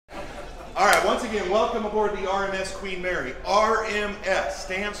All right, once again, welcome aboard the RMS Queen Mary. RMS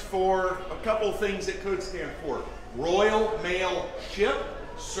stands for a couple of things it could stand for. Royal Mail Ship,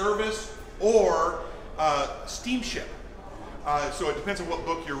 Service, or Steamship. So it depends on what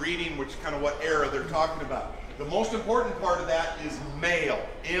book you're reading, which kind of what era they're talking about. The most important part of that is mail,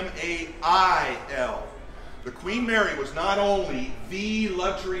 M-A-I-L. The Queen Mary was not only the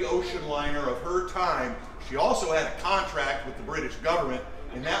luxury ocean liner of her time, she also had a contract with the British government,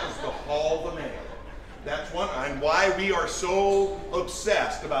 and that was to haul the mail. That's one, and why we are so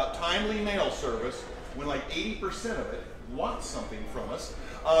obsessed about timely mail service when like 80% of it wants something from us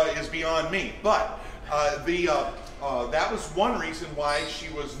is beyond me. But that was one reason why she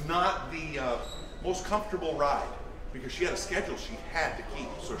was not the most comfortable ride, because she had a schedule she had to keep,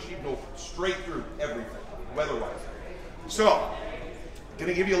 so she'd go straight through everything, weather-wise. So, going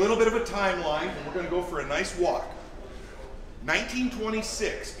to give you a little bit of a timeline, and we're going to go for a nice walk.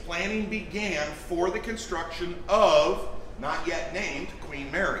 1926, planning began for the construction of, not yet named,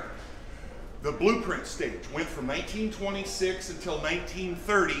 Queen Mary. The blueprint stage went from 1926 until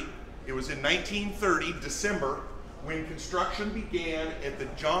 1930. It was in 1930, December, when construction began at the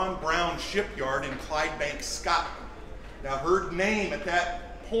John Brown Shipyard in Clydebank, Scotland. Now, her name at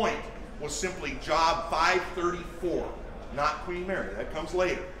that point was simply Job 534, not Queen Mary. That comes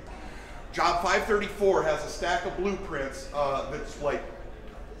later. Job 534 has a stack of blueprints that's like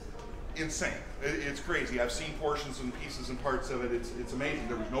insane. It's crazy. I've seen portions and pieces and parts of it. It's amazing.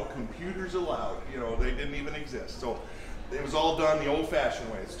 There was no computers allowed. You know, they didn't even exist. So it was all done the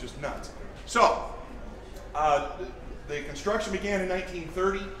old-fashioned way. It's just nuts. So the construction began in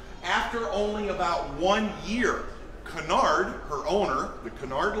 1930. After only about 1 year, Cunard, her owner, the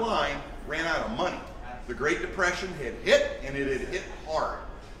Cunard Line, ran out of money. The Great Depression had hit, and it had hit hard.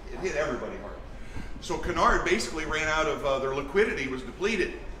 It hit everybody hard. So Cunard basically ran out of, their liquidity was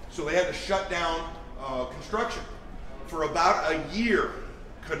depleted. So they had to shut down construction. For about a year,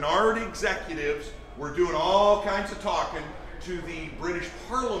 Cunard executives were doing all kinds of talking to the British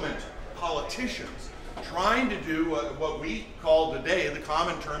Parliament politicians, trying to do what we call today, the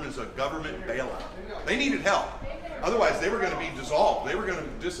common term is a government bailout. They needed help. Otherwise, they were going to be dissolved. They were going to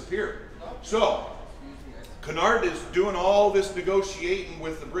disappear. So Cunard is doing all this negotiating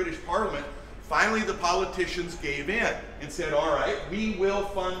with the British Parliament. Finally, the politicians gave in and said, all right, we will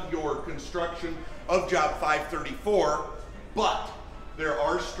fund your construction of Job 534, but there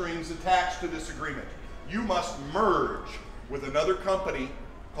are strings attached to this agreement. You must merge with another company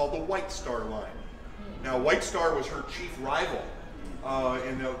called the White Star Line. Now, White Star was her chief rival.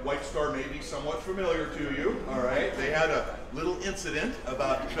 And White Star may be somewhat familiar to you, all right? They had a little incident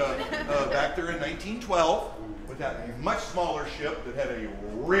about back there in 1912 with that much smaller ship that had a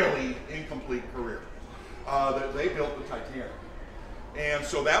really incomplete career. They built the Titanic. And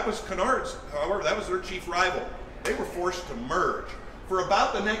so that was Cunard's, however, that was their chief rival. They were forced to merge. For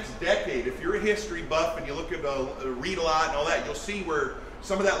about the next decade, if you're a history buff and you look at, read a lot and all that, you'll see where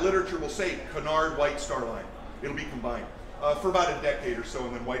some of that literature will say Cunard White Star Line. It'll be combined. For about a decade or so,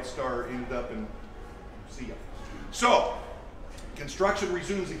 and then White Star ended up in, see ya. So, construction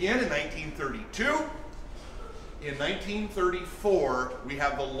resumes again in 1932. In 1934, we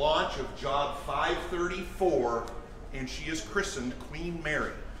have the launch of Job 534, and she is christened Queen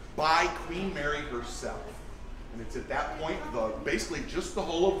Mary by Queen Mary herself. And it's at that point, basically just the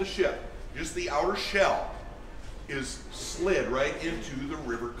hull of the ship, just the outer shell, is slid right into the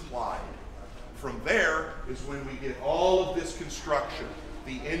River Clyde. From there is when we get all of this construction.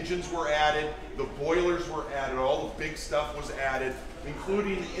 The engines were added, the boilers were added, all the big stuff was added,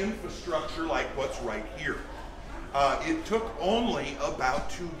 including the infrastructure like what's right here. It took only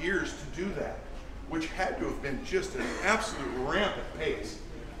about 2 years to do that, which had to have been just an absolute rampant pace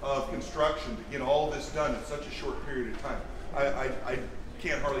of construction to get all this done in such a short period of time. I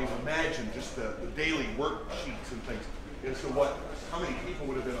can't hardly even imagine just the daily worksheets and things as to how many people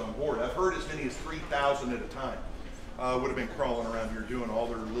would have been on board. I've heard as many as 3,000 at a time would have been crawling around here doing all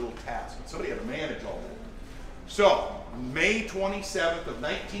their little tasks. And somebody had to manage all that. So, May 27th of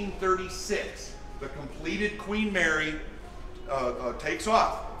 1936, the completed Queen Mary takes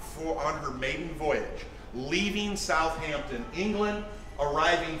off on her maiden voyage, leaving Southampton, England,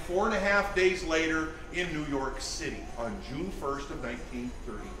 arriving 4.5 days later in New York City on June 1st of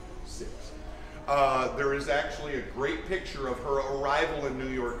 1936. There is actually a great picture of her arrival in New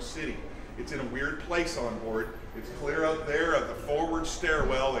York City. It's in a weird place on board. It's clear out there at the forward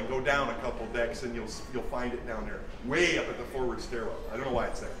stairwell, and go down a couple decks and you'll find it down there, way up at the forward stairwell. I don't know why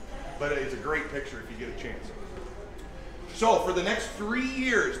it's there, but it's a great picture if you get a chance. So for the next 3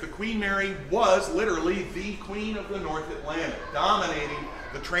 years, the Queen Mary was literally the queen of the North Atlantic, dominating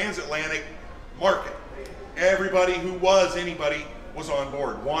the transatlantic market. Everybody who was anybody was on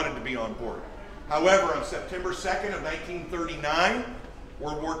board, wanted to be on board. However, on September 2nd of 1939,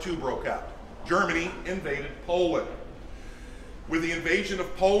 World War II broke out. Germany invaded Poland. With the invasion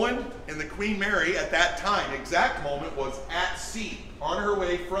of Poland, and the Queen Mary at that time, exact moment, was at sea on her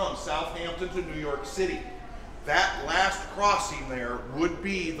way from Southampton to New York City. That last crossing there would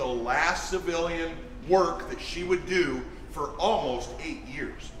be the last civilian work that she would do for almost 8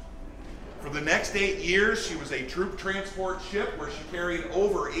 years. For the next 8 years, she was a troop transport ship where she carried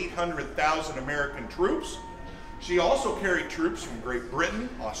over 800,000 American troops. She also carried troops from Great Britain,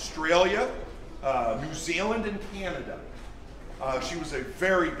 Australia, New Zealand, and Canada. She was a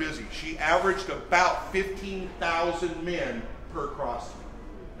very busy. She averaged about 15,000 men per crossing.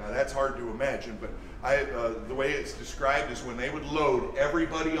 Now that's hard to imagine, but the way it's described is when they would load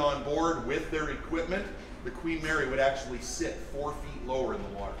everybody on board with their equipment, the Queen Mary would actually sit 4 feet lower in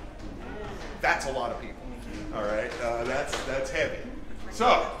the water. That's a lot of people. All right, that's heavy.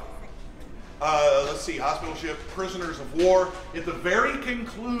 So, let's see, hospital ship, prisoners of war. At the very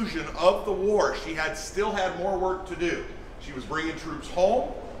conclusion of the war, she still had more work to do. She was bringing troops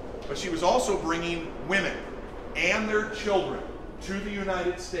home, but she was also bringing women and their children to the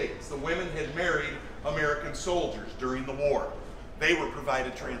United States. The women had married American soldiers during the war. They were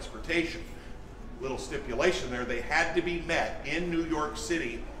provided transportation. Little stipulation there, they had to be met in New York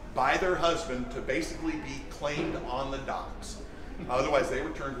City by their husband to basically be claimed on the docks. Otherwise, they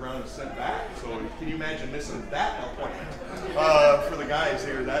were turned around and sent back. So can you imagine missing that appointment for the guys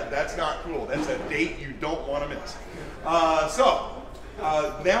here? That's not cool. That's a date you don't want to miss.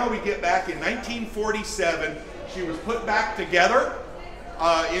 Now we get back in 1947. She was put back together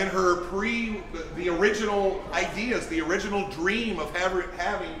in her the original ideas, the original dream of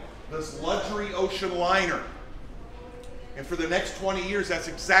having this luxury ocean liner. And for the next 20 years, that's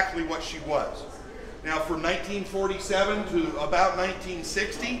exactly what she was. Now, from 1947 to about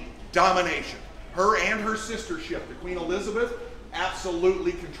 1960, domination. Her and her sister ship, the Queen Elizabeth,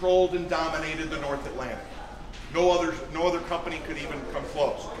 absolutely controlled and dominated the North Atlantic. No other company could even come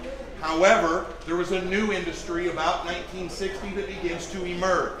close. However, there was a new industry about 1960 that begins to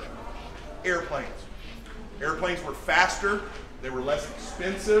emerge. Airplanes. Airplanes were faster, they were less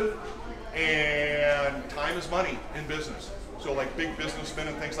expensive, and time is money in business. So like big businessmen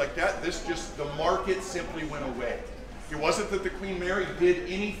and things like that, the market simply went away. It wasn't that the Queen Mary did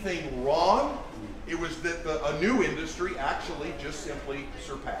anything wrong, it was that a new industry actually just simply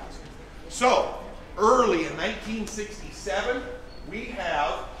surpassed. So, early in 1967, we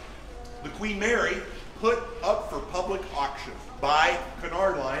have the Queen Mary put up for public auction by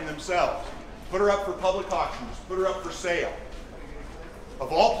Cunard Line themselves. Put her up for public auction, just put her up for sale.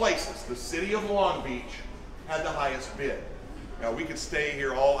 Of all places, the city of Long Beach had the highest bid. Now, we could stay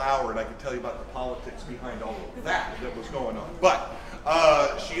here all hour and I could tell you about the politics behind all of that was going on. But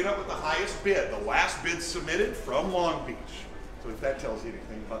she ended up with the highest bid, the last bid submitted from Long Beach. So if that tells you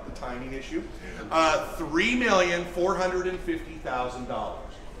anything about the timing issue, $3,450,000.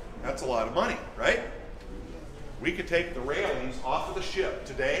 That's a lot of money, right? We could take the railings off of the ship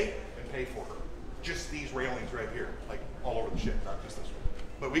today and pay for her. Just these railings right here, like all over the ship, not just this one.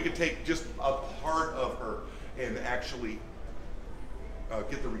 But we could take just a part of her and actually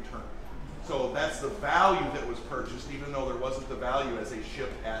get the return. So that's the value that was purchased, even though there wasn't the value as a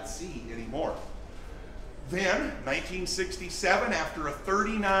ship at sea anymore. Then, 1967, after a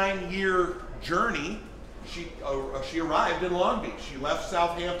 39-year journey, she arrived in Long Beach. She left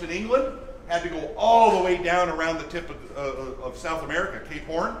Southampton, England, had to go all the way down around the tip of South America, Cape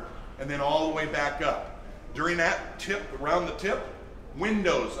Horn, and then all the way back up. During that tip, around the tip,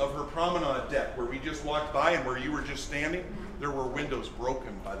 windows of her promenade deck, where we just walked by and where you were just standing, there were windows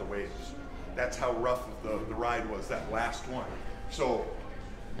broken by the waves. That's how rough the ride was, that last one. So,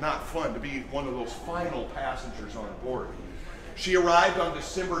 not fun to be one of those final passengers on board. She arrived on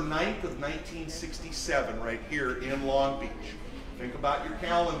December 9th of 1967 right here in Long Beach. Think about your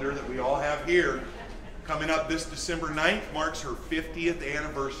calendar that we all have here. Coming up this December 9th marks her 50th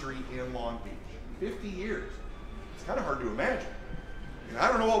anniversary in Long Beach. 50 years. It's kind of hard to imagine. And I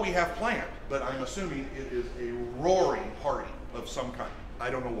don't know what we have planned, but I'm assuming it is a roaring party of some kind. I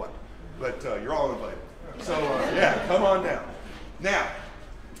don't know what, but you're all invited. So yeah, come on down. Now,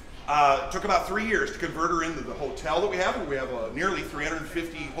 it took about 3 years to convert her into the hotel that we have. We have nearly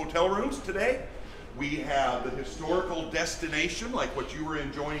 350 hotel rooms today. We have the historical destination, like what you were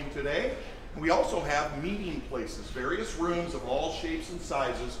enjoying today. And we also have meeting places, various rooms of all shapes and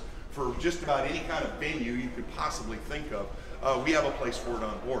sizes for just about any kind of venue you could possibly think of. We have a place for it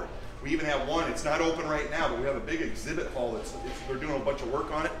on board. We even have one, it's not open right now, but we have a big exhibit hall they're doing a bunch of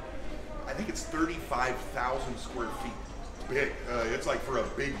work on it. I think it's 35,000 square feet. It's big. It's like for a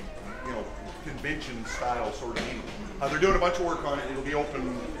big, you know, convention style sort of meeting. They're doing a bunch of work on it. It'll be open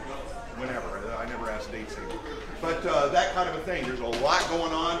whenever. I never asked dates anymore. But that kind of a thing. There's a lot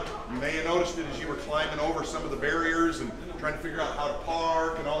going on. You may have noticed it as you were climbing over some of the barriers and trying to figure out how to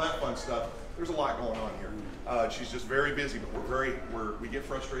park and all that fun stuff. There's a lot going on here. She's just very busy, but we get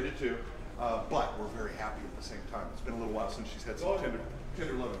frustrated too. But we're very happy at the same time. It's been a little while since she's had some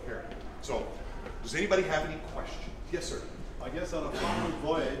tender loving care. So, does anybody have any questions? Yes, sir. I guess on a forward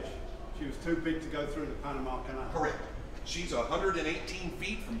voyage, she was too big to go through the Panama Canal. Correct. She's 118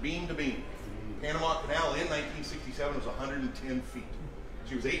 feet from beam to beam. Panama Canal in 1967 was 110 feet.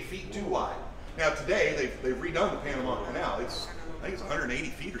 She was 8 feet too wide. Now today, they've redone the Panama Canal. I think it's 180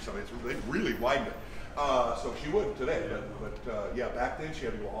 feet or something. They've really widened it. So she would today, but yeah, back then she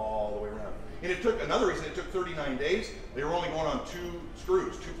had to go all the way around. And it took, another reason, it took 39 days. They were only going on 2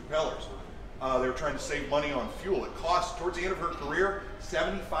 screws, 2 propellers. They were trying to save money on fuel. It cost, towards the end of her career,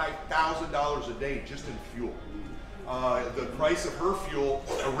 $75,000 a day just in fuel. The price of her fuel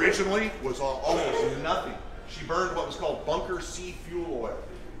originally was almost nothing. She burned what was called bunker C fuel oil.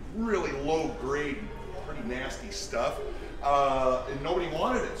 Really low grade, pretty nasty stuff. And nobody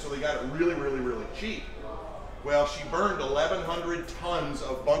wanted it, so they got it really, really, really cheap. Well, she burned 1,100 tons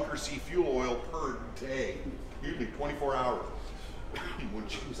of bunker C fuel oil per day, usually 24 hours when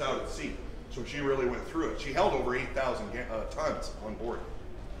she was out at sea. So she really went through it. She held over 8,000 tons on board.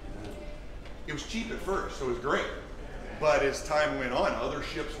 It was cheap at first, so it was great. But as time went on, other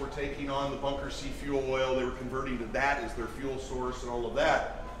ships were taking on the bunker C fuel oil. They were converting to that as their fuel source and all of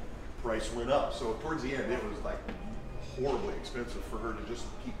that. Price went up. So towards the end, it was like horribly expensive for her to just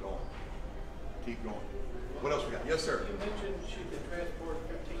keep going. Keep going. What else we got? Yes, sir. You mentioned she could transport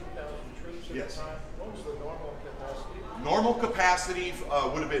 15,000 troops at a time. What was the normal capacity? Normal capacity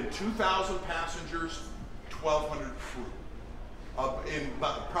would have been 2,000 passengers, 1,200 crew. In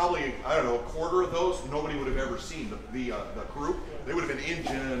probably, I don't know, a quarter of those, nobody would have ever seen the crew. They would have been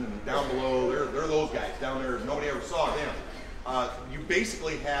engine and down below. They're those guys down there. Nobody ever saw them. You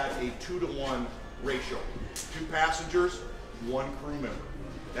basically had a 2-to-1 ratio. 2 passengers, 1 crew member.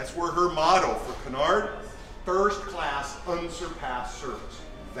 That's where her motto for Cunard, first class, unsurpassed service.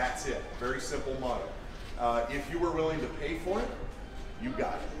 That's it. Very simple motto. If you were willing to pay for it, you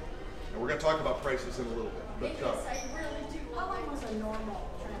got it. And we're going to talk about prices in a little bit. But, how long was a normal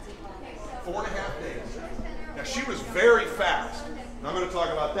transit? 4.5 days. Now she was very fast. And I'm going to talk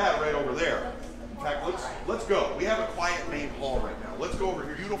about that right over there. In fact, let's go. We have a quiet main hall right now. Let's go over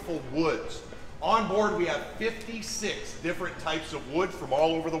here. Beautiful woods. On board we have 56 different types of wood from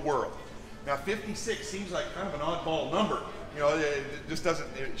all over the world. Now 56 seems like kind of an oddball number. You know, it just doesn't,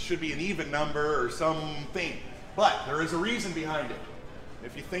 it should be an even number or something. But there is a reason behind it.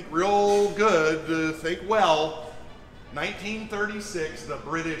 If you think real good, think well, 1936, the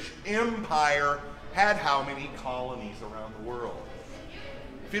British Empire had how many colonies around the world?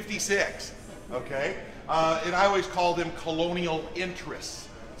 56, okay? And I always call them colonial interests.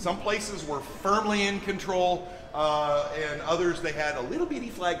 Some places were firmly in control, and others they had a little bitty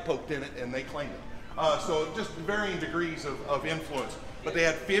flag poked in it and they claimed it. So just varying degrees of influence. But they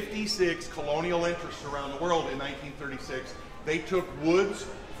had 56 colonial interests around the world in 1936. They took woods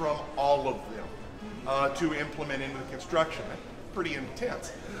from all of them to implement into the construction. Pretty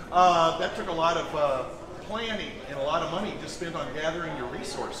intense. That took a lot of planning and a lot of money to spend on gathering your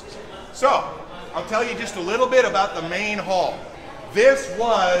resources. So I'll tell you just a little bit about the main hall. This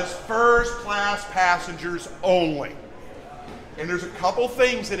was first class passengers only. And there's a couple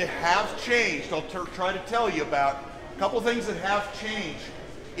things that have changed. I'll try to tell you about a couple things that have changed.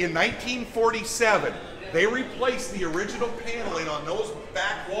 In 1947, they replaced the original paneling on those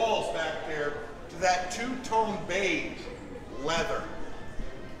back walls back there to that 2-tone beige leather.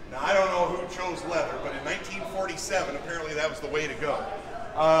 Now, I don't know who chose leather, but in 1947, apparently that was the way to go.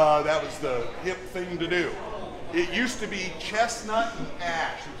 That was the hip thing to do. It used to be chestnut and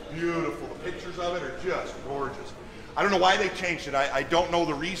ash. It was beautiful. The pictures of it are just gorgeous. I don't know why they changed it. I don't know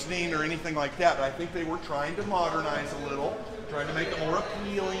the reasoning or anything like that, but I think they were trying to modernize a little, trying to make it more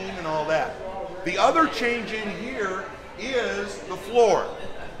appealing and all that. The other change in here is the floor.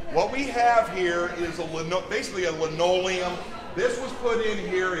 What we have here is basically a linoleum. This was put in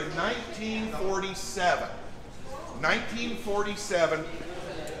here in 1947. 1947,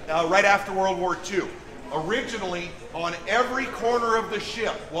 right after World War II. Originally, on every corner of the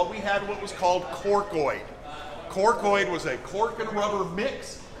ship, what was called corkoid. Corkoid was a cork and rubber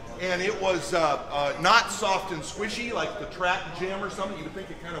mix, and it was not soft and squishy like the track jam or something. You would think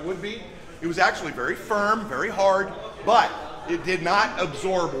it kind of would be. It was actually very firm, very hard, but it did not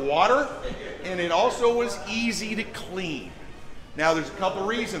absorb water, and it also was easy to clean. Now there's a couple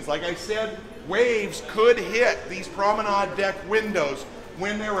reasons. Like I said, waves could hit these promenade deck windows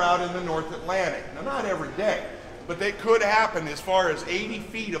when they were out in the North Atlantic. Now not every day, but they could happen as far as 80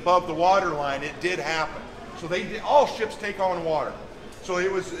 feet above the water line. It did happen. So all ships take on water. So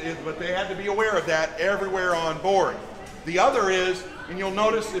but they had to be aware of that everywhere on board. The other is, and you'll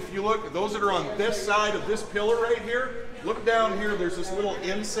notice if you look, those that are on this side of this pillar right here, look down here, there's this little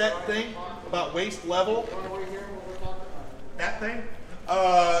inset thing about waist level. That thing,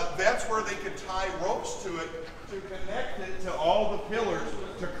 that's where they could tie ropes to it to connect it to all the pillars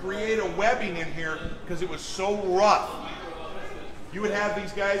to create a webbing in here because it was so rough. You would have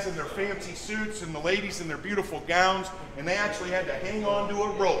these guys in their fancy suits and the ladies in their beautiful gowns, and they actually had to hang on to a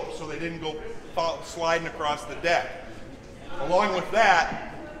rope so they didn't go sliding across the deck. Along with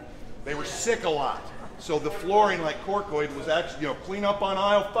that, they were sick a lot. So the flooring, like corkoid, was actually, clean up on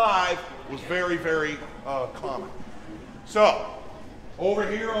aisle 5 was very, very common. So, over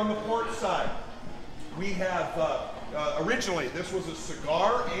here on the port side, we have, originally this was a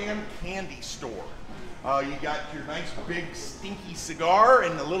cigar and candy store. You got your nice big stinky cigar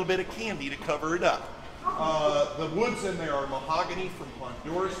and a little bit of candy to cover it up. The woods in there are mahogany from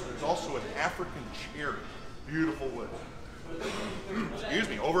Honduras. There's also an African cherry. Beautiful wood. Excuse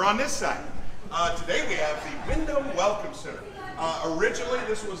me, over on this side. Today we have the Wyndham Welcome Center. Originally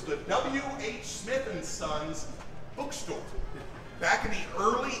this was the W.H. Smith & Sons bookstore. Back in the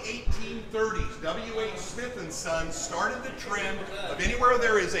early 1830s, W.H. Smith & Sons started the trend of anywhere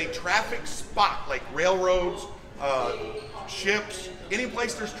there is a traffic spot, like railroads, ships, any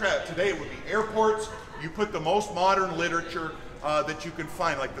place there's traffic. Today it would be airports. You put the most modern literature that you can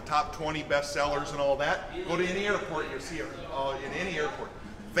find, like the top 20 bestsellers and all that. Go to any airport, you'll see it in any airport.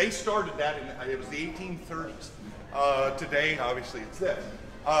 They started that it was the 1830s. Today, obviously, it's this.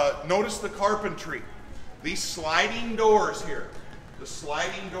 Notice the carpentry. These sliding doors here. The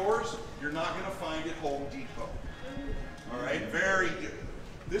sliding doors, you're not going to find at Home Depot. All right, very good.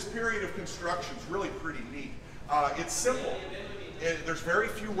 This period of construction is really pretty neat. It's simple. There's very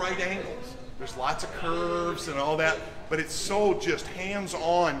few right angles. There's lots of curves and all that, but it's so just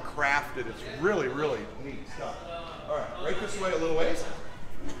hands-on crafted. It's really, really neat stuff. All right, right this way a little ways.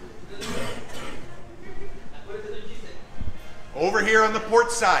 Over here on the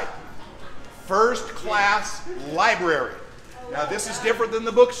port side, first class library. Now this is different than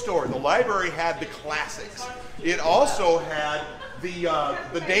the bookstore. The library had the classics. It also had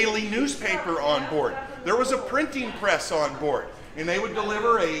the daily newspaper on board. There was a printing press on board, and they would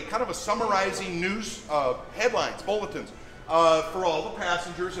deliver a kind of a summarizing news headlines, bulletins, for all the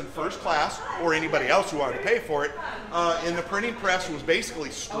passengers in first class or anybody else who wanted to pay for it. And the printing press was basically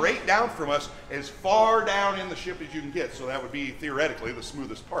straight down from us, as far down in the ship as you can get. So that would be theoretically the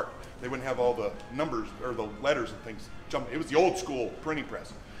smoothest part. They wouldn't have all the numbers or the letters and things jumping. It was the old school printing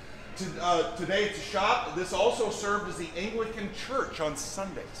press. Today it's a shop. This also served as the Anglican church on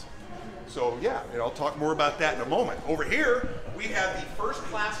Sundays. So yeah, and I'll talk more about that in a moment. Over here, we have the first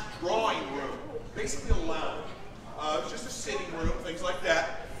class drawing room, basically a lounge. It's just a sitting room, things like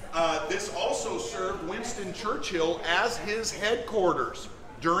that. This also served Winston Churchill as his headquarters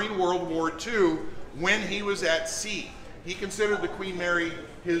during World War II when he was at sea. He considered the Queen Mary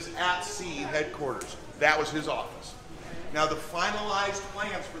his at-sea headquarters. That was his office. Now the finalized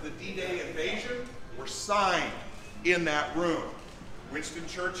plans for the D-Day invasion were signed in that room. Winston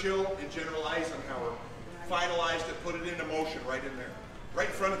Churchill and General Eisenhower finalized it, put it into motion right in there. Right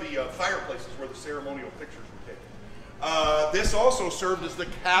in front of the fireplaces where the ceremonial pictures were taken. This also served as the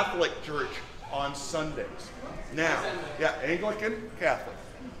Catholic Church on Sundays. Now, yeah, Anglican, Catholic.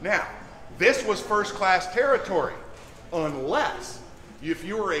 Now, this was first class territory, unless if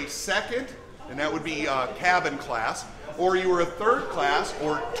you were a second, and that would be cabin class, or you were a third class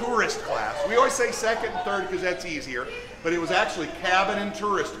or tourist class. We always say second and third because that's easier, but it was actually cabin and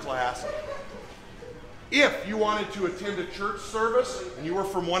tourist class. If you wanted to attend a church service and you were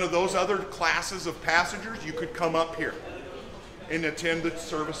from one of those other classes of passengers, you could come up here and attend the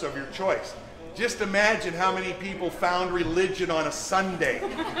service of your choice. Just imagine how many people found religion on a Sunday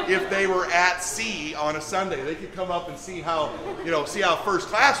if they were at sea on a Sunday. They could come up and see how, see how first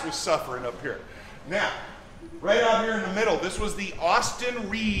class was suffering up here. Now, right out here in the middle, this was the Austin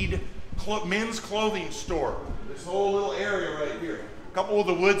Reed men's clothing store. This whole little area right here. A couple of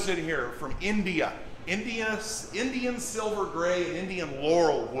the woods in here from India. Indian silver gray and Indian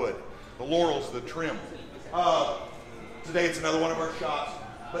laurel wood. The laurel's the trim. Today it's another one of our shops.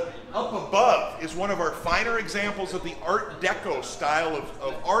 But up above is one of our finer examples of the Art Deco style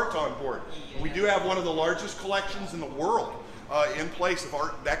of art on board. We do have one of the largest collections in the world in place of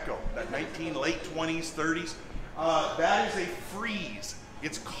Art Deco, that late 20s, 30s. That is a frieze.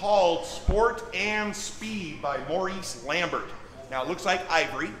 It's called Sport and Speed by Maurice Lambert. Now it looks like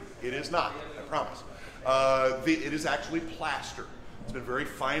ivory. It is not, I promise. It is actually plaster. It's been very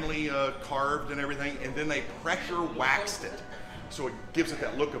finely carved and everything, and then they pressure waxed it. So it gives it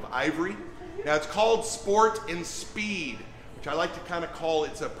that look of ivory. Now it's called Sport and Speed, which I like to kind of call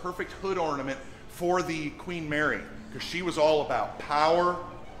it's a perfect hood ornament for the Queen Mary, because she was all about power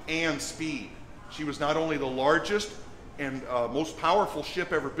and speed. She was not only the largest and most powerful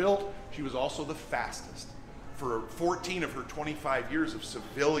ship ever built, she was also the fastest. For 14 of her 25 years of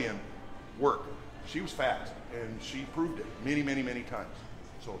civilian work, she was fast, and she proved it many, many, many times.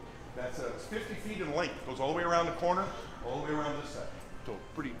 So that's it's 50 feet in length. It goes all the way around the corner, all the way around this side. So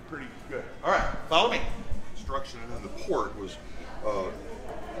pretty good. All right, follow me. Construction, and then the port was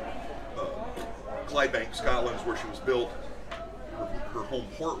Clydebank, Scotland is where she was built. Her home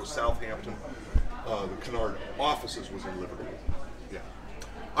port was Southampton. The Cunard offices was in Liverpool. Yeah.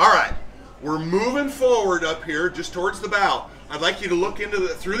 All right, we're moving forward up here, just towards the bow. I'd like you to look into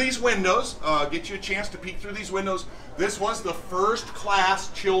through these windows, get you a chance to peek through these windows. This was the first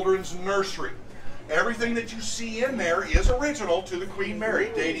class children's nursery. Everything that you see in there is original to the Queen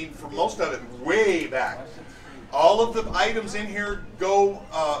Mary, dating for most of it way back. All of the items in here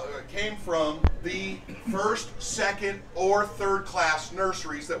came from the first, second, or third class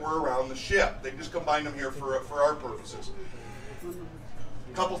nurseries that were around the ship. They just combined them here for our purposes.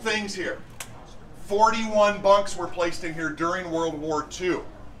 A couple things here. 41 bunks were placed in here during World War II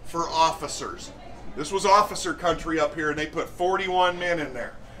for officers. This was officer country up here, and they put 41 men in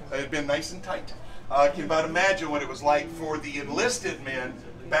there. They had been nice and tight. I can about imagine what it was like for the enlisted men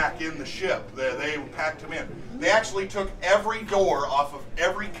back in the ship. They packed them in. They actually took every door off of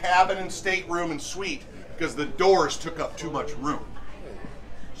every cabin and stateroom and suite because the doors took up too much room.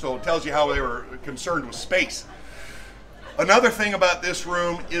 So it tells you how they were concerned with space. Another thing about this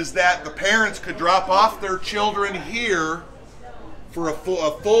room is that the parents could drop off their children here for a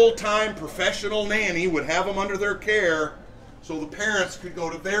full-time professional nanny would have them under their care so the parents could go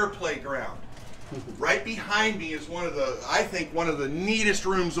to their playground. Right behind me is I think one of the neatest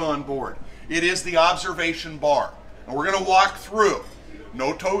rooms on board. It is the observation bar. And we're going to walk through.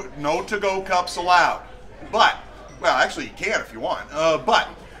 No to-go cups allowed. But, well, actually you can if you want.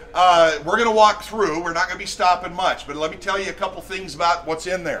 We're going to walk through. We're not going to be stopping much. But let me tell you a couple things about what's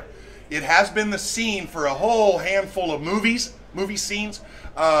in there. It has been the scene for a whole handful of movie scenes,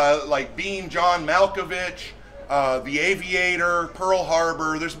 like Being John Malkovich, The Aviator, Pearl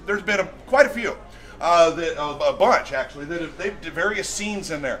Harbor. There's been quite a few, a bunch actually. They've did various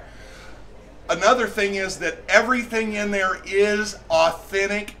scenes in there. Another thing is that everything in there is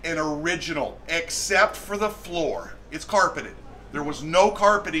authentic and original, except for the floor. It's carpeted. There was no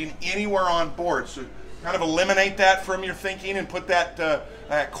carpeting anywhere on board, so kind of eliminate that from your thinking and put that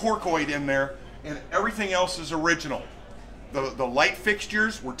corkoid in there, and everything else is original. The light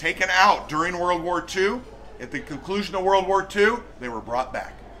fixtures were taken out during World War II. At the conclusion of World War II, they were brought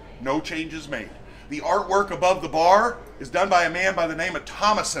back. No changes made. The artwork above the bar is done by a man by the name of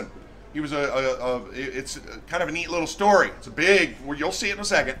Thomason. He was it's kind of a neat little story. It's a big, you'll see it in a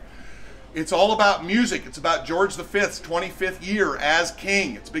second. It's all about music. It's about George V's 25th year as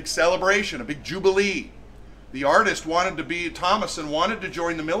king. It's a big celebration, a big jubilee. The artist Thomason wanted to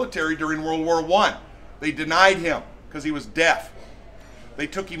join the military during World War I. They denied him because he was deaf. They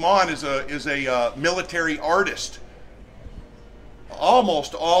took him on as a military artist.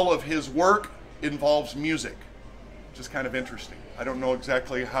 Almost all of his work involves music, which is kind of interesting. I don't know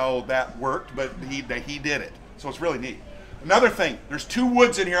exactly how that worked, but he did it. So it's really neat. Another thing, there's two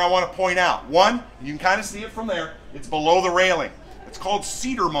woods in here I want to point out. One, you can kind of see it from there, it's below the railing. It's called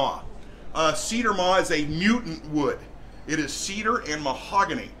cedar maw. Cedar maw is a mutant wood. It is cedar and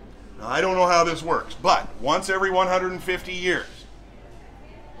mahogany. Now, I don't know how this works, but once every 150 years,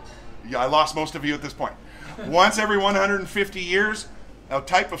 yeah, I lost most of you at this point. Once every 150 years, a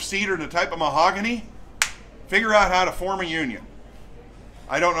type of cedar and a type of mahogany figure out how to form a union.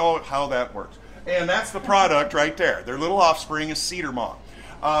 I don't know how that works. And that's the product right there. Their little offspring is cedar maw.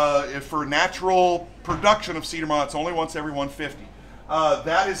 If for natural production of cedar maw, it's only once every 150.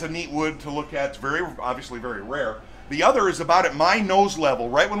 That is a neat wood to look at. It's obviously very rare. The other is about at my nose level,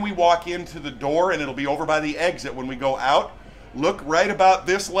 right when we walk into the door, and it'll be over by the exit when we go out. Look right about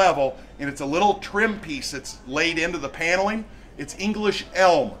this level, and it's a little trim piece that's laid into the paneling. It's English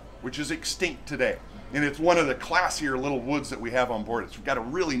elm, which is extinct today. And it's one of the classier little woods that we have on board. It's got a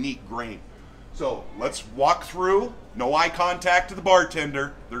really neat grain. So let's walk through. No eye contact to the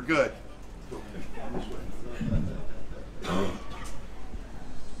bartender. They're good.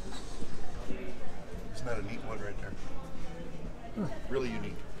 Isn't that a neat wood right there? Really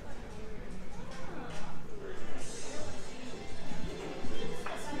unique.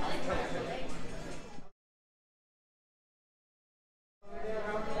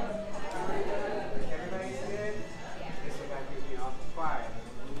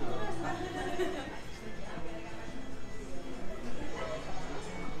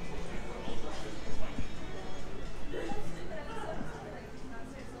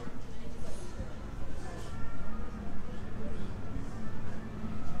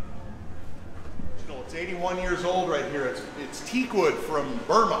 It's 81 years old right here. It's teak wood from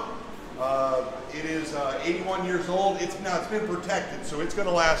Burma. It is 81 years old. It's been protected, so it's going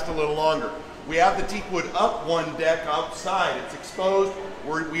to last a little longer. We have the teak wood up one deck outside. It's exposed.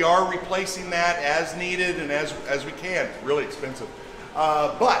 We are replacing that as needed and as we can. It's really expensive.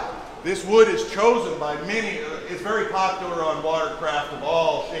 But this wood is chosen by many. It's very popular on watercraft of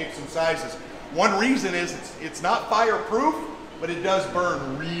all shapes and sizes. One reason is it's not fireproof, but it does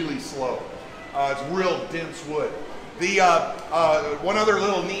burn really slow. It's real dense wood. One other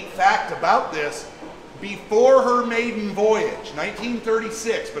little neat fact about this, before her maiden voyage,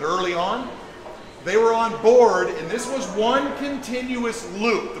 1936, but early on, they were on board, and this was one continuous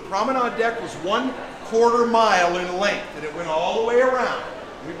loop. The promenade deck was 1/4 mile in length, and it went all the way around.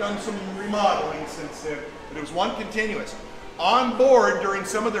 We've done some remodeling since then, but it was one continuous. On board during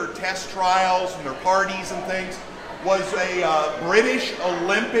some of their test trials and their parties and things was a British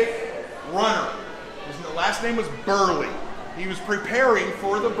Olympic runner. His last name was Burley. He was preparing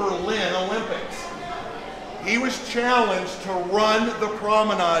for the Berlin Olympics. He was challenged to run the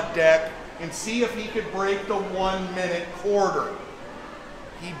promenade deck and see if he could break the 1-minute quarter.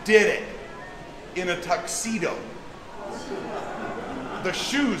 He did it in a tuxedo. The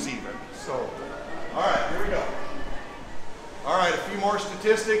shoes even. So, all right, here we go. All right, a few more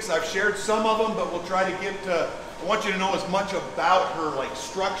statistics. I've shared some of them, but we'll try to get to, I want you to know as much about her, like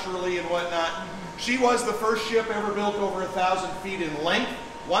structurally and whatnot. She was the first ship ever built over 1,000 feet in length,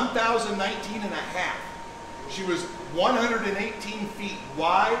 1,019 and a half. She was 118 feet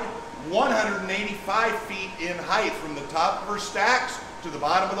wide, 185 feet in height from the top of her stacks to the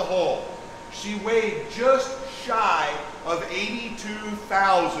bottom of the hull. She weighed just shy of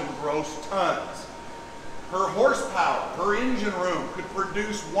 82,000 gross tons. Her horsepower, her engine room could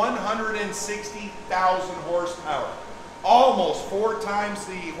produce 160,000 horsepower. Almost 4 times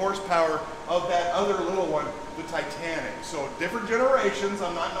the horsepower of that other little one, the Titanic. So different generations,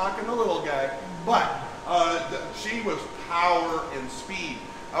 I'm not knocking the little guy, but she was power and speed.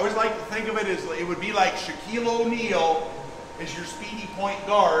 I always like to think of it as it would be like Shaquille O'Neal as your speedy point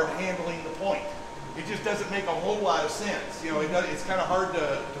guard handling the point. It just doesn't make a whole lot of sense. You know, it's kind of hard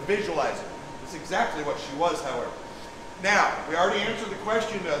to visualize it. It's exactly what she was, however. Now, we already answered the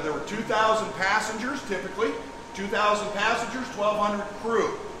question. There were 2,000 passengers, typically. 2,000 passengers, 1,200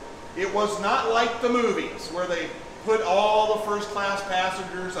 crew. It was not like the movies where they put all the first class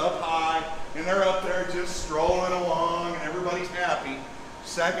passengers up high and they're up there just strolling along and everybody's happy.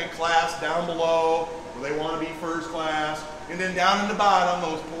 Second class down below where they want to be first class. And then down in the bottom,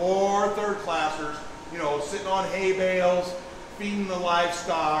 those poor third classers, you know, sitting on hay bales, feeding the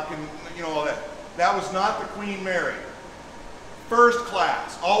livestock and, you know, all that. That was not the Queen Mary. First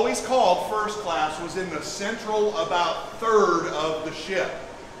class, always called first class, was in the central about third of the ship.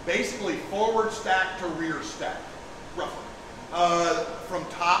 Basically forward stack to rear stack, roughly. From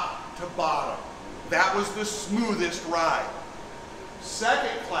top to bottom. That was the smoothest ride.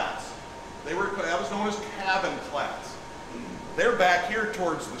 Second class, that was known as cabin class. They're back here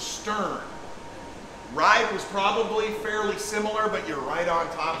towards the stern. Ride was probably fairly similar, but you're right on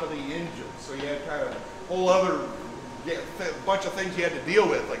top of the engine. So you had kind of a whole other bunch of things you had to deal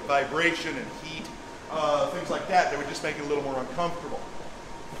with, like vibration and heat, things like that. That would just make it a little more uncomfortable.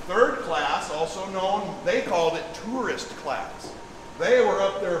 Third class, also known, they called it tourist class. They were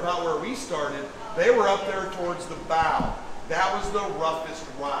up there about where we started. They were up there towards the bow. That was the roughest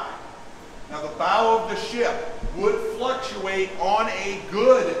ride. Now the bow of the ship would fluctuate on a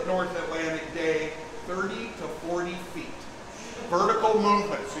good North Atlantic day 30 to 40 feet. Vertical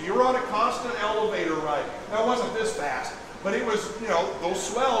movement. So you were on a constant elevator ride. Now it wasn't this fast, but it was, you know, those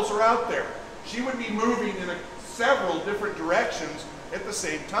swells are out there. She would be moving in several different directions at the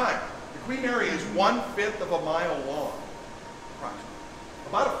same time. The Queen Mary is 1/5 of a mile long, approximately.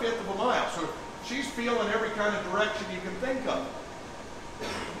 About 1/5 of a mile. So she's feeling every kind of direction you can think of.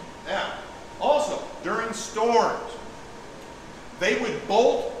 Now, also, during during storms, they would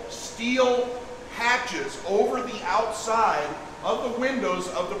bolt steel hatches over the outside of the windows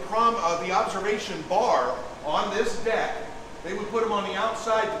of the observation bar on this deck. They would put them on the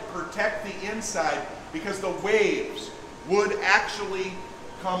outside to protect the inside because the waves would actually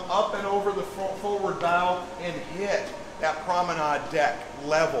come up and over the forward bow and hit that promenade deck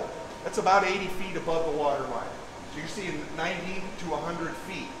level. That's about 80 feet above the water line. So you're seeing 90 to 100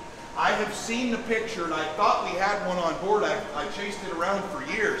 feet. I have seen the picture, and I thought we had one on board. I chased it around for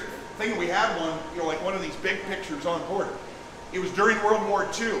years, thinking we had one, you know, like one of these big pictures on board. It was during World War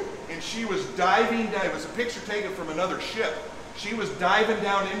II, and she was diving down. It was a picture taken from another ship. She was diving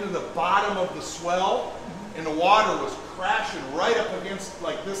down into the bottom of the swell, and the water was crashing right up against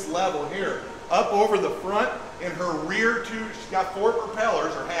like this level here, up over the front, and her rear two, she's got 4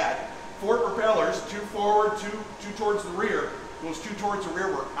 propellers, or had 4 propellers, 2 forward, 2 towards the rear. Those 2 towards the rear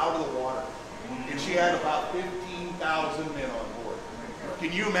were out of the water. And she had about 15,000 men on board.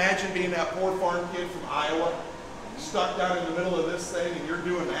 Can you imagine being that poor farm kid from Iowa, stuck down in the middle of this thing, and you're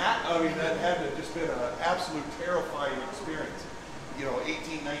doing that? I mean, that had to just been an absolute terrifying experience. You know,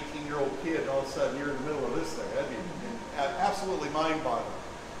 18, 19-year-old kid, all of a sudden you're in the middle of this thing. That'd be absolutely mind-boggling.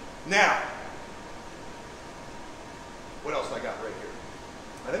 Now, what else I got right here?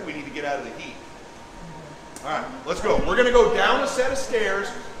 I think we need to get out of the heat. All right, let's go. We're going to go down a set of stairs.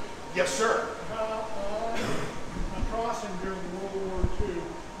 Yes, sir. A crossing during World War II,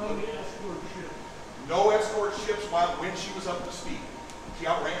 how many escort ships? No escort ships when she was up to speed. She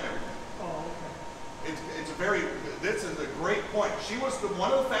outran everything. Oh, okay. This is a great point. She was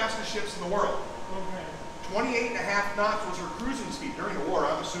one of the fastest ships in the world. Okay. 28.5 knots was her cruising speed during the war.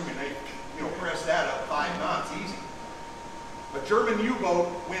 I'm assuming they, you know, pressed that up 5 knots easy. A German U-boat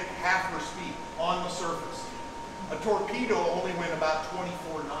went half her speed on the surface. A torpedo only went about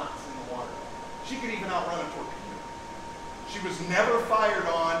 24 knots in the water. She could even outrun a torpedo. She was never fired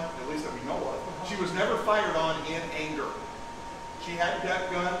on, at least that we know of, she was never fired on in anger. She had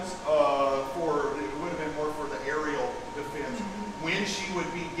deck guns it would have been more for the aerial defense. When she would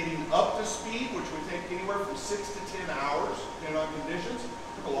be getting up to speed, which would take anywhere from 6 to 10 hours, depending on conditions,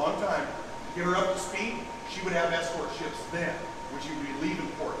 took a long time to get her up to speed, she would have escort ships then, when she would be leaving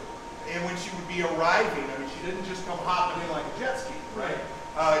port. And when she would be arriving, I mean, she didn't just come hopping in like a jet ski, right?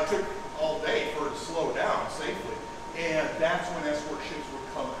 It took all day for her to slow down safely. And that's when escort ships would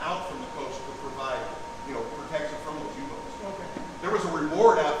come out from the coast to provide, you know, protection from those U-boats. Okay. There was a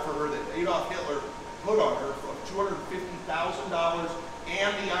reward out for her that Adolf Hitler put on her of $250,000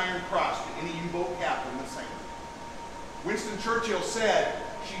 and the Iron Cross to any U-boat captain the same. Winston Churchill said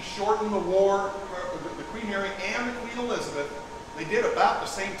she shortened the war, the Queen Mary and the Queen Elizabeth. They did about the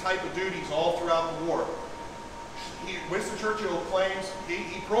same type of duties all throughout the war. Winston Churchill claims,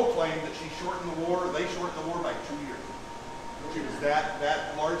 he proclaimed that she shortened the war, they shortened the war by 2 years. She was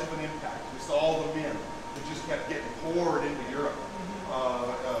that large of an impact. Just all the men that just kept getting poured into Europe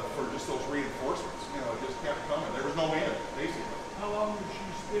for just those reinforcements. You know, it just kept coming. There was no end, basically. How long did she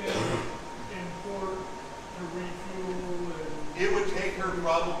spend in port to refuel? It would take her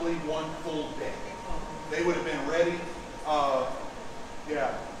probably 1 full day. They would have been ready.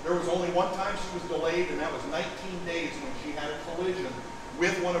 Yeah, there was only one time she was delayed, and that was 19 days when she had a collision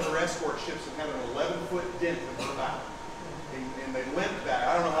with one of her escort ships and had an 11-foot dent in her bow. And they limped that.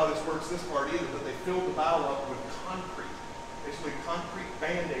 I don't know how this works this part either, but they filled the bow up with concrete. Basically concrete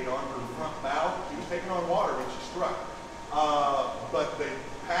Band-Aid on her front bow. She was taking on water when she struck. But they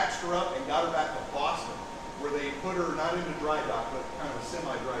patched her up and got her back to Boston, where they put her not into dry dock, but kind of a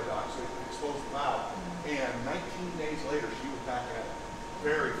semi-dry dock, so they could expose the bow. And 19 days later, she was back at it.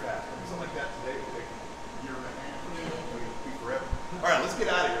 Very fast. I mean, something like that today would take a year and a half. It would be forever. All right, let's get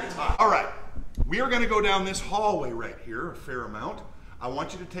out of here. It's hot. All right. We are going to go down this hallway right here, a fair amount. I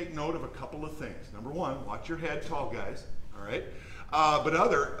want you to take note of a couple of things. Number one, watch your head, tall guys. All right. But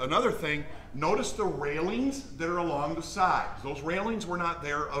another thing, notice the railings that are along the sides. Those railings were not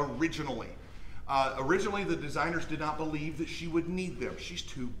there originally. Originally, the designers did not believe that she would need them. She's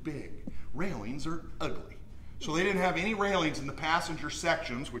too big. Railings are ugly. So they didn't have any railings in the passenger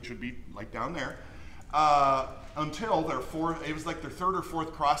sections, which would be like down there, until it was like their 3rd or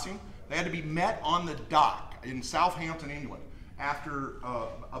 4th crossing. They had to be met on the dock in Southampton, England, after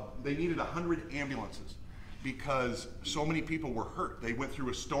they needed 100 ambulances because so many people were hurt. They went through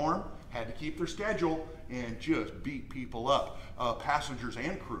a storm, had to keep their schedule, and just beat people up, passengers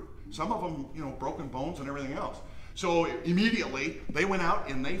and crew. Some of them, you know, broken bones and everything else. So immediately they went out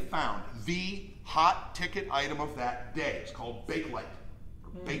and they found the hot ticket item of that day. It's called Bakelite, or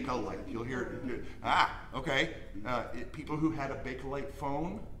Bakelite. You'll hear it. Okay. People who had a Bakelite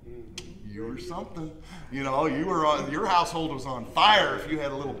phone, you were something. You know, your household was on fire if you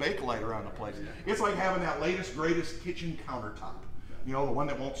had a little Bakelite around the place. It's like having that latest, greatest kitchen countertop. You know, the one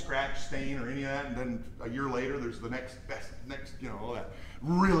that won't scratch, stain, or any of that, and then a year later, there's the next, you know, all that.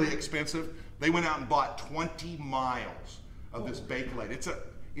 Really expensive. They went out and bought 20 miles of this Bakelite.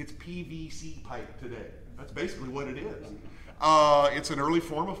 It's PVC pipe today. That's basically what it is. It's an early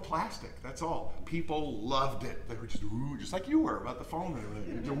form of plastic, that's all. People loved it. They were just, ooh, just like you were about the phone and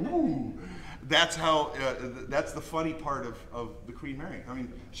everything. Ooh. That's how, that's the funny part of the Queen Mary. I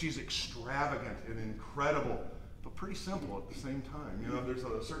mean, she's extravagant and incredible, but pretty simple at the same time. You know, there's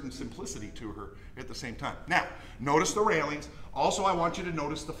a certain simplicity to her at the same time. Now, notice the railings. Also, I want you to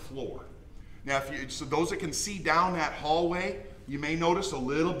notice the floor. Now, so those that can see down that hallway, you may notice a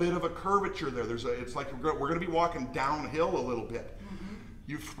little bit of a curvature there. It's like we're going to be walking downhill a little bit.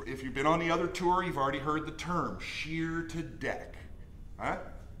 If you've been on the other tour, you've already heard the term shear to deck. Huh?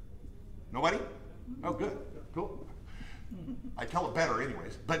 Nobody? Oh, good. Cool. I tell it better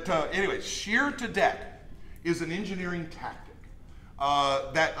anyways. But anyways, shear to deck is an engineering tactic.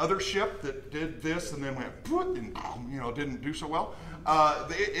 That other ship that did this and then went put and didn't do so well,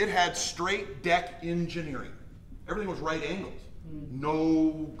 it had straight deck engineering. Everything was right angles.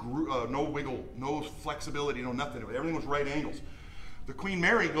 No wiggle, no flexibility, no nothing. Everything was right angles. The Queen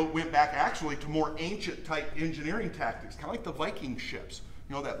Mary went back actually to more ancient type engineering tactics, kind of like the Viking ships.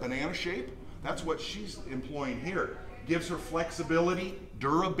 You know, that banana shape? That's what she's employing here. Gives her flexibility,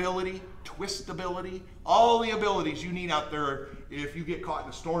 durability, twistability, all the abilities you need out there if you get caught in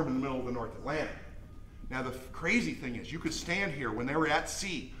a storm in the middle of the North Atlantic. Now the crazy thing is, you could stand here when they were at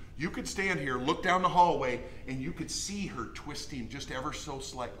sea. You could stand here, look down the hallway, and you could see her twisting just ever so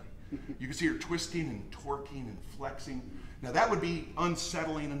slightly. You could see her twisting and torquing and flexing. Now that would be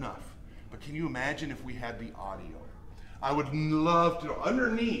unsettling enough, but can you imagine if we had the audio? I would love to know.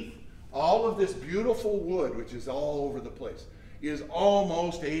 Underneath all of this beautiful wood, which is all over the place, is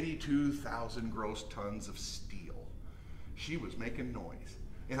almost 82,000 gross tons of steel. She was making noise.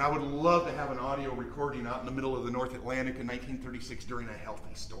 And I would love to have an audio recording out in the middle of the North Atlantic in 1936 during a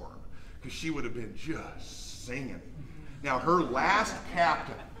healthy storm, because she would have been just singing. Now her last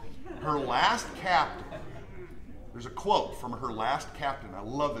captain, there's a quote from her last captain. I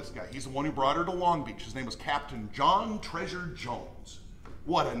love this guy. He's the one who brought her to Long Beach. His name was Captain John Treasure Jones.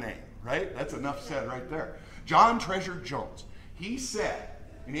 What a name, right? That's enough said right there. John Treasure Jones. He said,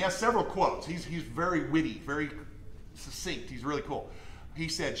 and he has several quotes. He's very witty, very succinct. He's really cool. He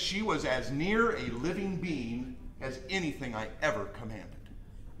said, she was as near a living being as anything I ever commanded.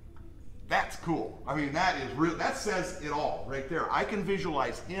 That's cool. I mean, that is real. That says it all right there. I can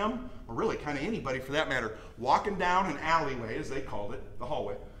visualize him, or really kind of anybody for that matter, walking down an alleyway, as they called it, the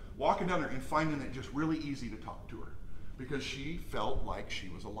hallway, walking down there and finding it just really easy to talk to her, because she felt like she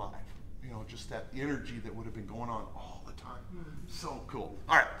was alive. You know, just that energy that would have been going on all the time. So cool.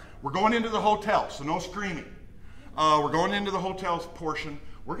 All right, we're going into the hotel, so no screaming. We're going into the hotel's portion.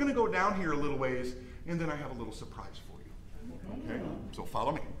 We're going to go down here a little ways, and then I have a little surprise for you. Okay, so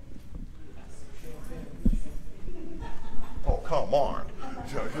follow me. Oh, come on.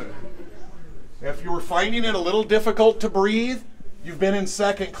 If you were finding it a little difficult to breathe, you've been in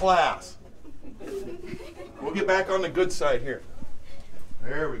second class. We'll get back on the good side here.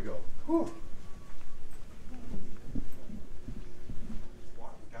 There we go. Whew.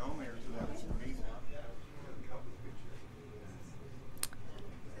 Walk down there to that.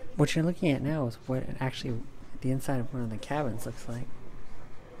 What you're looking at now is what actually the inside of one of the cabins looks like.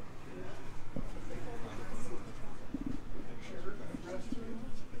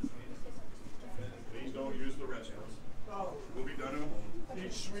 Please don't use the restrooms. We'll be done in a moment.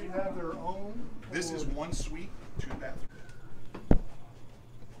 Each suite have their own? This is one suite, 2 bathrooms.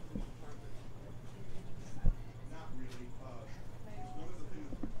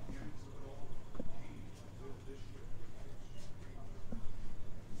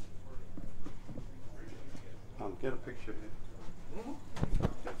 Get a picture of it.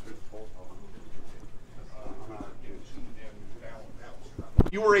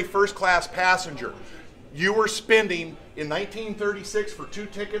 You were a first-class passenger. You were spending, in 1936, for 2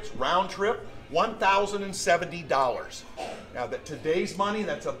 tickets, round trip, $1,070. Now, that today's money,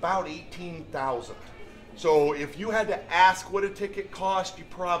 that's about $18,000. So if you had to ask what a ticket cost, you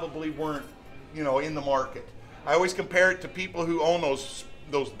probably weren't, in the market. I always compare it to people who own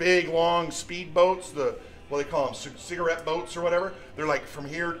those big, long speed boats, what they call them, cigarette boats or whatever. They're like from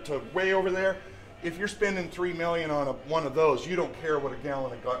here to way over there. If you're spending $3 million on one of those, you don't care what a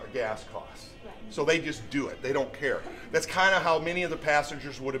gallon of gas costs. So they just do it. They don't care. That's kind of how many of the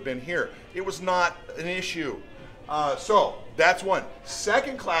passengers would have been here. It was not an issue. So that's one.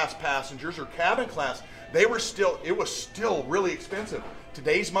 Second class passengers or cabin class, it was still really expensive.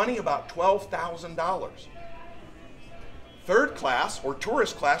 Today's money, about $12,000. Third class or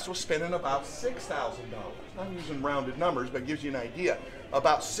tourist class was spending about $6,000. I'm using rounded numbers, but it gives you an idea.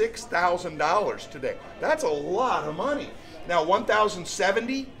 About $6,000 today. That's a lot of money. Now,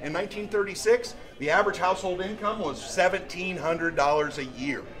 1,070 in 1936, the average household income was $1,700 a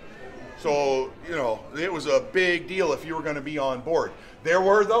year. So, you know, it was a big deal if you were going to be on board. There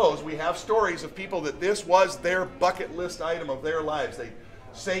were those, we have stories of people that this was their bucket list item of their lives. They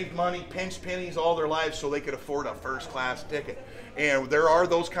saved money, pinched pennies all their lives so they could afford a first class ticket. And there are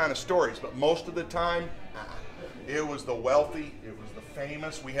those kind of stories, but most of the time, it was the wealthy, it was the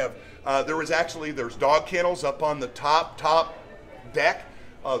famous. We have, there's dog kennels up on the top deck,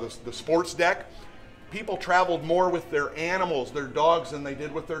 the sports deck. People traveled more with their animals, their dogs, than they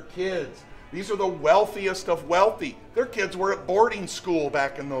did with their kids. These are the wealthiest of wealthy. Their kids were at boarding school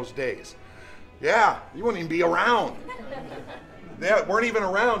back in those days. Yeah, you wouldn't even be around. They weren't even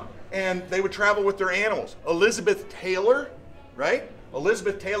around, and they would travel with their animals. Elizabeth Taylor, right?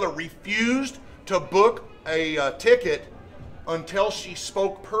 Elizabeth Taylor refused to book a ticket until she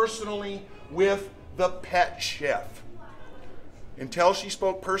spoke personally with the pet chef. Until she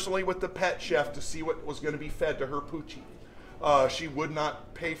spoke personally with the pet chef to see what was going to be fed to her Poochie. She would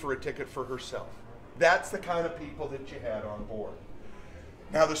not pay for a ticket for herself. That's the kind of people that you had on board.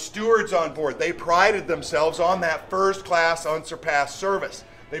 Now the stewards on board, they prided themselves on that first class unsurpassed service.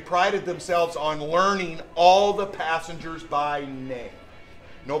 They prided themselves on learning all the passengers by name.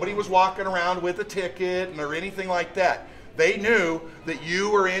 Nobody was walking around with a ticket or anything like that. They knew that you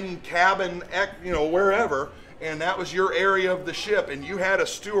were in cabin, you know, wherever, and that was your area of the ship, and you had a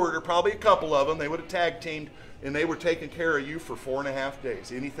steward, or probably a couple of them. They would have tag teamed, and they were taking care of you for 4.5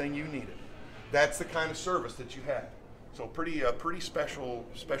 days, anything you needed. That's the kind of service that you had. So pretty special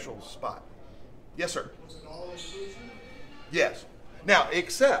spot. Yes, sir. Was it all inclusive? Yes. Now,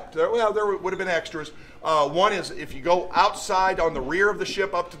 except, well, there would have been extras. One is if you go outside on the rear of the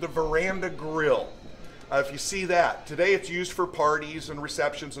ship up to the veranda grill. If you see that, today it's used for parties and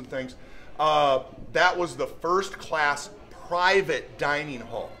receptions and things. That was the first class private dining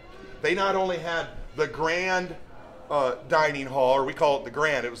hall. They not only had the grand dining hall, or we call it the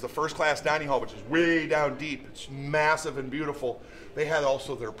grand. It was the first class dining hall, which is way down deep. It's massive and beautiful. They had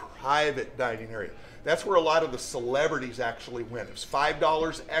also their private dining area. That's where a lot of the celebrities actually went. It was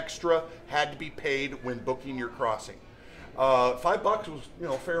 $5 extra, had to be paid when booking your crossing. $5 was, you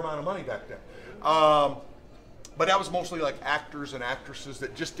know, a fair amount of money back then. But that was mostly like actors and actresses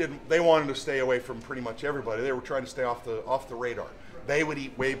that just didn't, they wanted to stay away from pretty much everybody. They were trying to stay off the radar. They would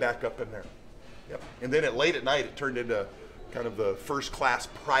eat way back up in there. Yep. And then late at night, it turned into kind of the first class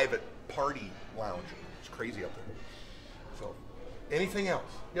private party lounge. It's crazy up there. So, anything else?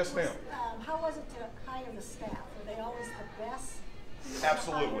 Yes, ma'am. How was it to hire the staff? Were they always the best?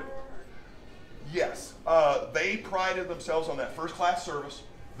 Absolutely. Yes. They prided themselves on that first class service.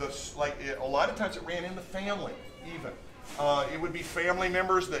 A lot of times it ran in the family even. It would be family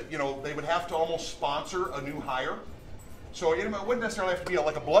members that, you know, they would have to almost sponsor a new hire. So it wouldn't necessarily have to be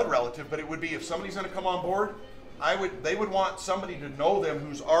like a blood relative, but it would be if somebody's going to come on board, they would want somebody to know them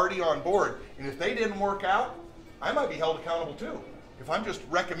who's already on board. And if they didn't work out, I might be held accountable too. If I'm just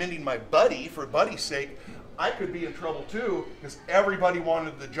recommending my buddy for buddy's sake, I could be in trouble too because everybody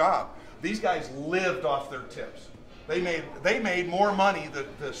wanted the job. These guys lived off their tips. They made more money,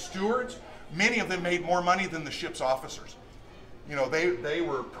 the stewards, many of them made more money than the ship's officers. You know, they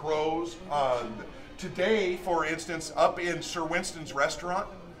were pros. Today, for instance, up in Sir Winston's restaurant,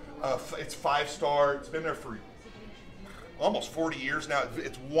 it's 5-star. It's been there for almost 40 years now.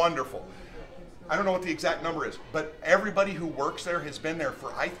 It's wonderful. I don't know what the exact number is, but everybody who works there has been there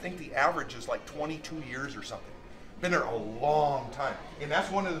for, I think the average is like 22 years or something. Been there a long time. And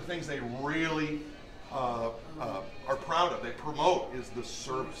that's one of the things they really are proud of. They promote is the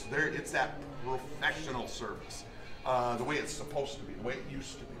service. It's that professional service, the way it's supposed to be, the way it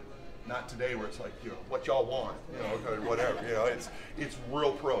used to be. Not today where it's like, you know, what y'all want, you know, or whatever. You know, it's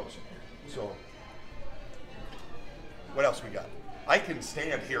real pros. So, what else we got? I can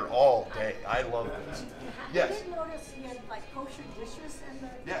stand here all day. I love this. Yes. I did notice you had like kosher dishes in the.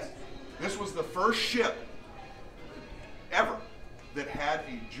 Yes. This was the first ship ever that had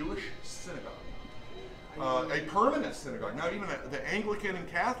a Jewish synagogue. A permanent synagogue. Now even the Anglican and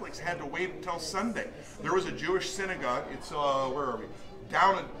Catholics had to wait until Sunday. There was a Jewish synagogue. It's where are we?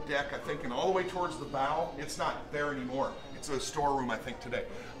 Down a deck, I think, and all the way towards the bow. It's not there anymore. It's a storeroom, I think, today.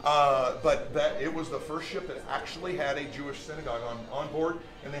 But it was the first ship that actually had a Jewish synagogue on board,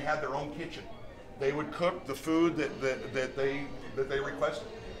 and they had their own kitchen. They would cook the food that they requested.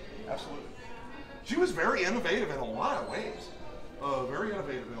 Absolutely. She was very innovative in a lot of ways. Very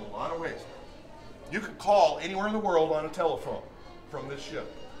innovative in a lot of ways. You could call anywhere in the world on a telephone from this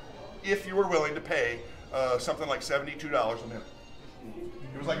ship if you were willing to pay something like $72 a minute.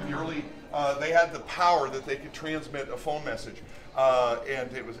 It was like the early, they had the power that they could transmit a phone message.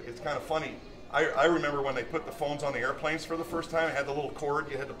 And it's kind of funny. I remember when they put the phones on the airplanes for the first time, it had the little cord,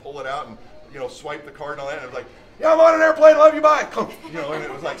 you had to pull it out and, you know, swipe the card and all that. And it was like, yeah, I'm on an airplane, love you, bye. You know, and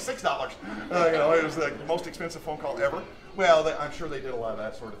it was like $6. You know, it was the most expensive phone call ever. Well, I'm sure they did a lot of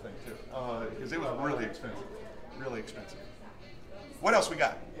that sort of thing too, because it was really expensive, really expensive. What else we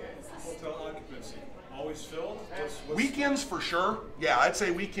got? Hotel occupancy, always filled? Weekends for sure. Yeah, I'd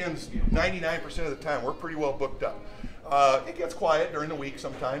say weekends 99% of the time. We're pretty well booked up. It gets quiet during the week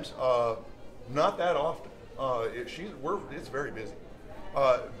sometimes. Not that often. It's very busy.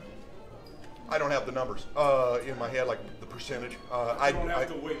 I don't have the numbers in my head, like the percentage. You don't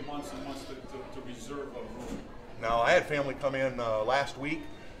have to wait months and months to reserve a room. No, I had family come in last week,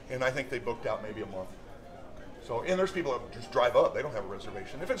 and I think they booked out maybe a month. So, and there's people that just drive up. They don't have a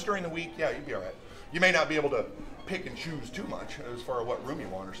reservation. If it's during the week, yeah, you'd be all right. You may not be able to pick and choose too much as far as what room you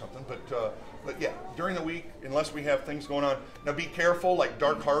want or something, but yeah, during the week, unless we have things going on. Now, be careful. Like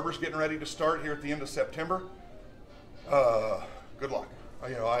Dark Harbor's getting ready to start here at the end of September. Good luck.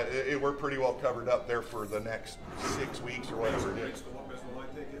 You know, we're pretty well covered up there for the next 6 weeks or whatever it is.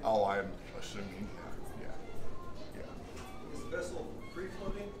 Oh, I'm assuming. Yeah. Is the vessel free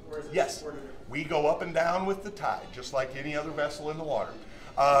floating, or is it yes. supported? We go up and down with the tide, just like any other vessel in the water.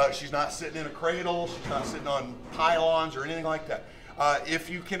 She's not sitting in a cradle. She's not sitting on pylons or anything like that. If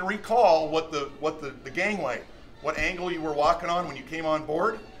you can recall what the gangway, what angle you were walking on when you came on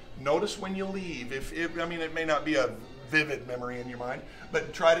board, notice when you leave. I mean, it may not be a vivid memory in your mind,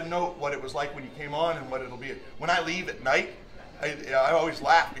 but try to note what it was like when you came on and what it'll be. When I leave at night, I always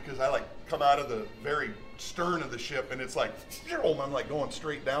laugh because I like come out of the very stern of the ship and it's like, I'm like going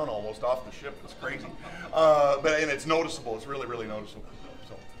straight down almost off the ship. It's crazy, and it's noticeable. It's really, really noticeable.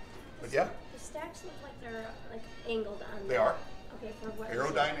 So, but yeah. The stacks look like they're like angled on. They are. Okay, for what?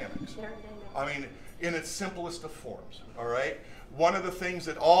 Aerodynamics. Aerodynamics. I mean, in its simplest of forms. All right. One of the things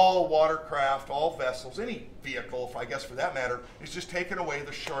that all watercraft, all vessels, any vehicle, I guess for that matter, is just taking away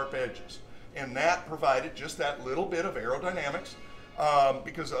the sharp edges. And that provided just that little bit of aerodynamics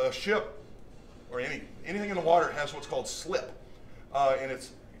because a ship or anything in the water has what's called slip. And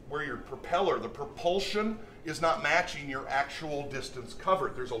it's where your propeller, the propulsion is not matching your actual distance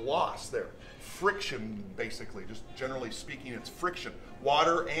covered. There's a loss there. Friction, basically, just generally speaking, it's friction,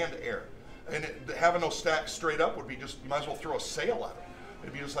 water and air. And having those stacks straight up would be just, you might as well throw a sail at it.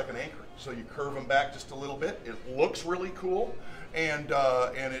 It'd be just like an anchor. So you curve them back just a little bit. It looks really cool, and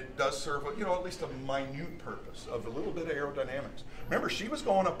it does serve, at least a minute purpose of a little bit of aerodynamics. Remember, she was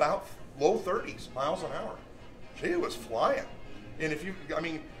going about low 30s miles an hour. She was flying. And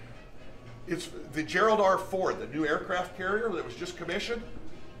it's the Gerald R. Ford, the new aircraft carrier that was just commissioned,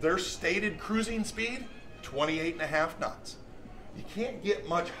 their stated cruising speed, 28.5 knots. You can't get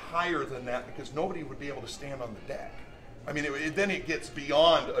much higher than that because nobody would be able to stand on the deck. I mean, then it gets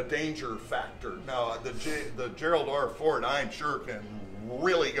beyond a danger factor. Now, the Gerald R. Ford, I'm sure, can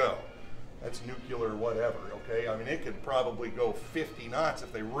really go. That's nuclear whatever, okay? I mean, it could probably go 50 knots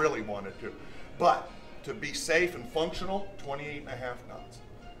if they really wanted to. But to be safe and functional, 28.5 knots.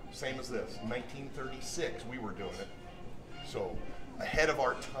 Same as this. 1936, we were doing it. So, ahead of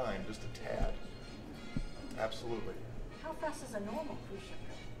our time, just a tad. Absolutely. How fast is a normal cruise ship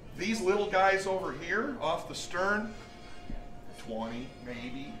go? These little guys over here off the stern, 20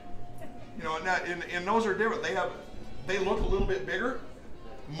 maybe. And those are different. They look a little bit bigger.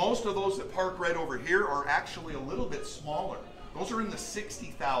 Most of those that park right over here are actually a little bit smaller. Those are in the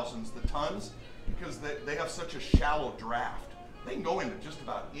 60,000s, the tons, because they have such a shallow draft. They can go into just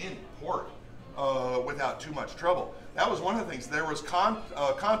about any port without too much trouble. That was one of the things. There was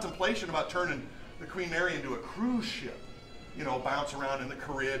contemplation about turning the Queen Mary into a cruise ship, bounce around in the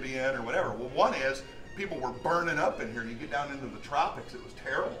Caribbean or whatever. Well, one is people were burning up in here. You get down into the tropics, it was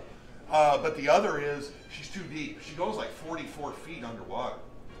terrible. But the other is she's too deep. She goes like 44 feet underwater.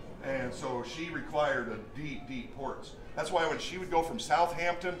 And so she required a deep, deep ports. That's why when she would go from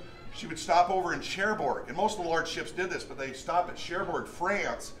Southampton, she would stop over in Cherbourg. And most of the large ships did this, but they stop at Cherbourg,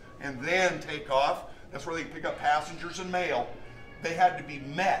 France, and then take off. That's where they pick up passengers and mail. They had to be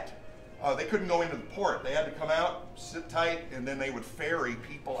met. They couldn't go into the port. They had to come out, sit tight, and then they would ferry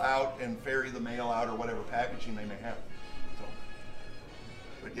people out and ferry the mail out or whatever packaging they may have.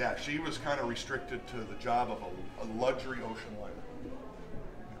 But yeah, she was kind of restricted to the job of a luxury ocean liner.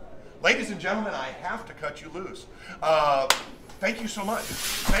 Ladies and gentlemen, I have to cut you loose. Thank you so much.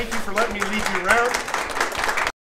 Thank you for letting me lead you around.